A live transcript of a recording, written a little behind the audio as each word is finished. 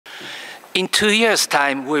In 2 years'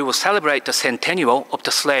 time, we will celebrate the centennial of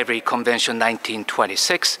the Slavery Convention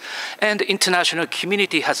 1926, and the international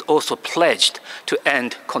community has also pledged to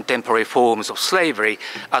end contemporary forms of slavery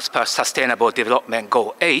as per Sustainable Development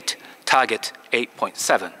Goal 8, Target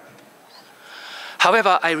 8.7.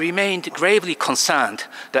 However, I remained gravely concerned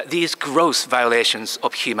that these gross violations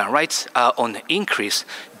of human rights are on the increase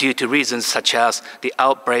due to reasons such as the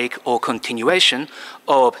outbreak or continuation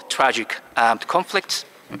of tragic armed conflicts,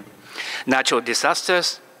 natural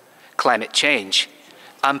disasters, climate change,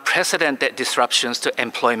 unprecedented disruptions to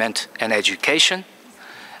employment and education,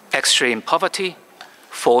 extreme poverty,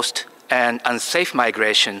 forced and unsafe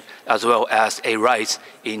migration, as well as a rise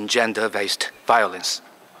in gender-based violence.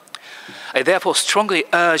 I therefore strongly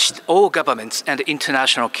urged all governments and the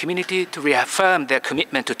international community to reaffirm their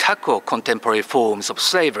commitment to tackle contemporary forms of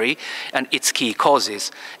slavery and its key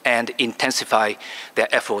causes and intensify their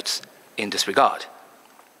efforts in this regard.